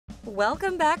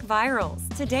Welcome back, Virals!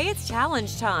 Today it's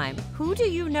challenge time. Who do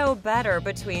you know better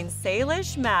between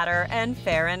Salish Matter and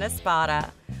Ferran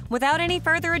Espada? Without any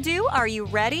further ado, are you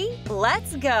ready?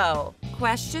 Let's go!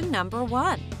 Question number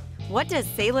 1. What does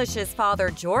Salish's father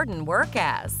Jordan work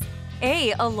as?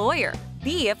 A. A lawyer.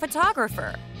 B. A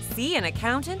photographer. C. An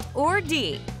accountant. Or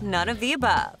D. None of the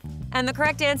above. And the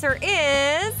correct answer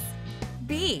is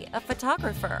B. A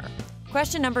photographer.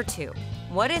 Question number 2.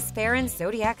 What is Ferran's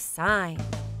zodiac sign?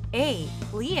 A.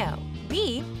 Leo.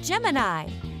 B. Gemini.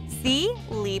 C.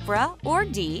 Libra. Or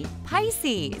D.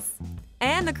 Pisces.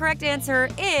 And the correct answer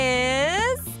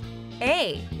is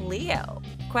A. Leo.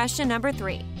 Question number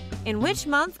 3. In which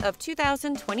month of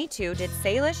 2022 did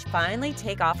Salish finally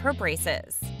take off her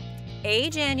braces? A.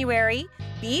 January.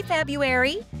 B.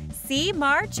 February. C.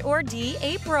 March. Or D.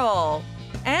 April.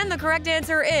 And the correct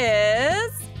answer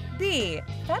is B.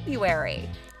 February.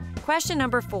 Question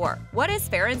number 4. What is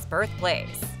Ferran's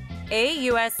birthplace? A.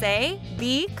 USA.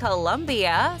 B.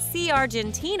 Colombia. C.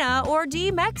 Argentina. Or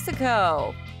D.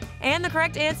 Mexico. And the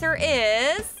correct answer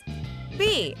is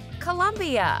B.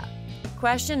 Colombia.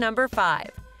 Question number 5.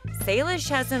 Salish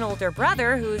has an older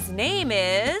brother whose name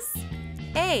is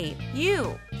A.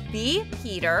 Hugh. B.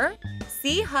 Peter.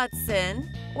 C. Hudson.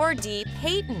 Or D.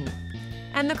 Peyton.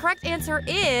 And the correct answer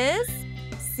is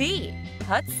C.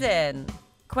 Hudson.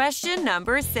 Question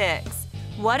number 6.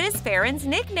 What is Ferran's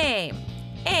nickname?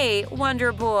 A.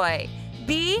 Wonder Boy.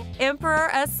 B. Emperor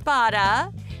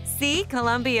Espada. C.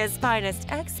 Colombia's finest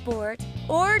export.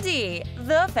 Or D.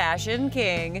 The Fashion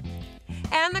King.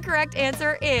 And the correct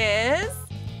answer is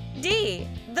D.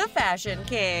 The Fashion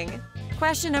King.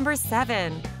 Question number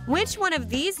 7. Which one of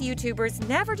these YouTubers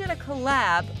never did a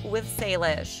collab with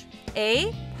Salish?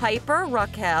 A. Piper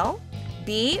Raquel.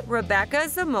 B. Rebecca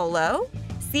Zamolo.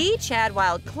 C. Chad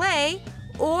Wild Clay.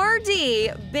 Or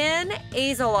D. Ben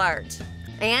Azelart.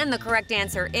 And the correct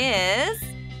answer is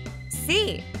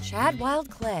C. Chad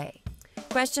Wild Clay.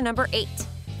 Question number 8.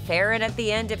 Ferran at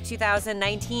the end of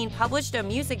 2019 published a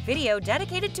music video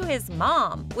dedicated to his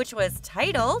mom, which was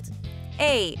titled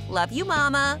A. Love You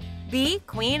Mama. B.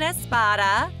 Queen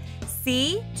Espada.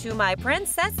 C. To My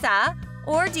Princesa.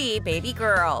 Or D. Baby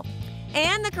Girl.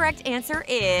 And the correct answer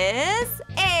is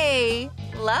A.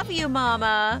 Love You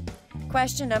Mama.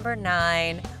 Question number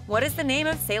 9. What is the name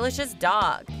of Salish's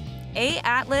dog? A.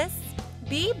 Atlas.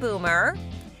 B. Boomer.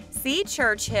 C.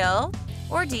 Churchill.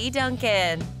 Or D.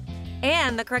 Duncan.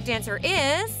 And the correct answer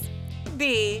is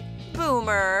B.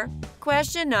 Boomer.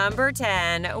 Question number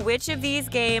 10. Which of these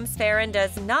games Ferran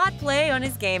does not play on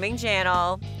his gaming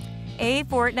channel? A.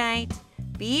 Fortnite.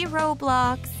 B.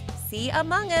 Roblox. C.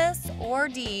 Among Us. Or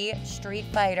D. Street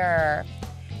Fighter.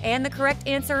 And the correct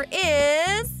answer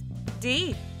is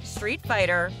D. Street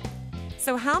Fighter.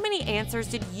 So how many answers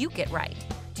did you get right?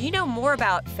 Do you know more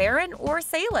about Ferran or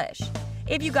Salish?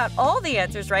 If you got all the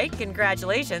answers right,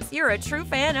 congratulations, you're a true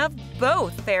fan of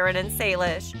both Ferran and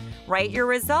Salish. Write your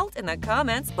result in the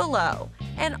comments below.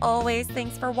 And always,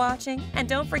 thanks for watching, and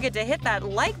don't forget to hit that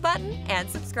like button and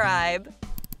subscribe.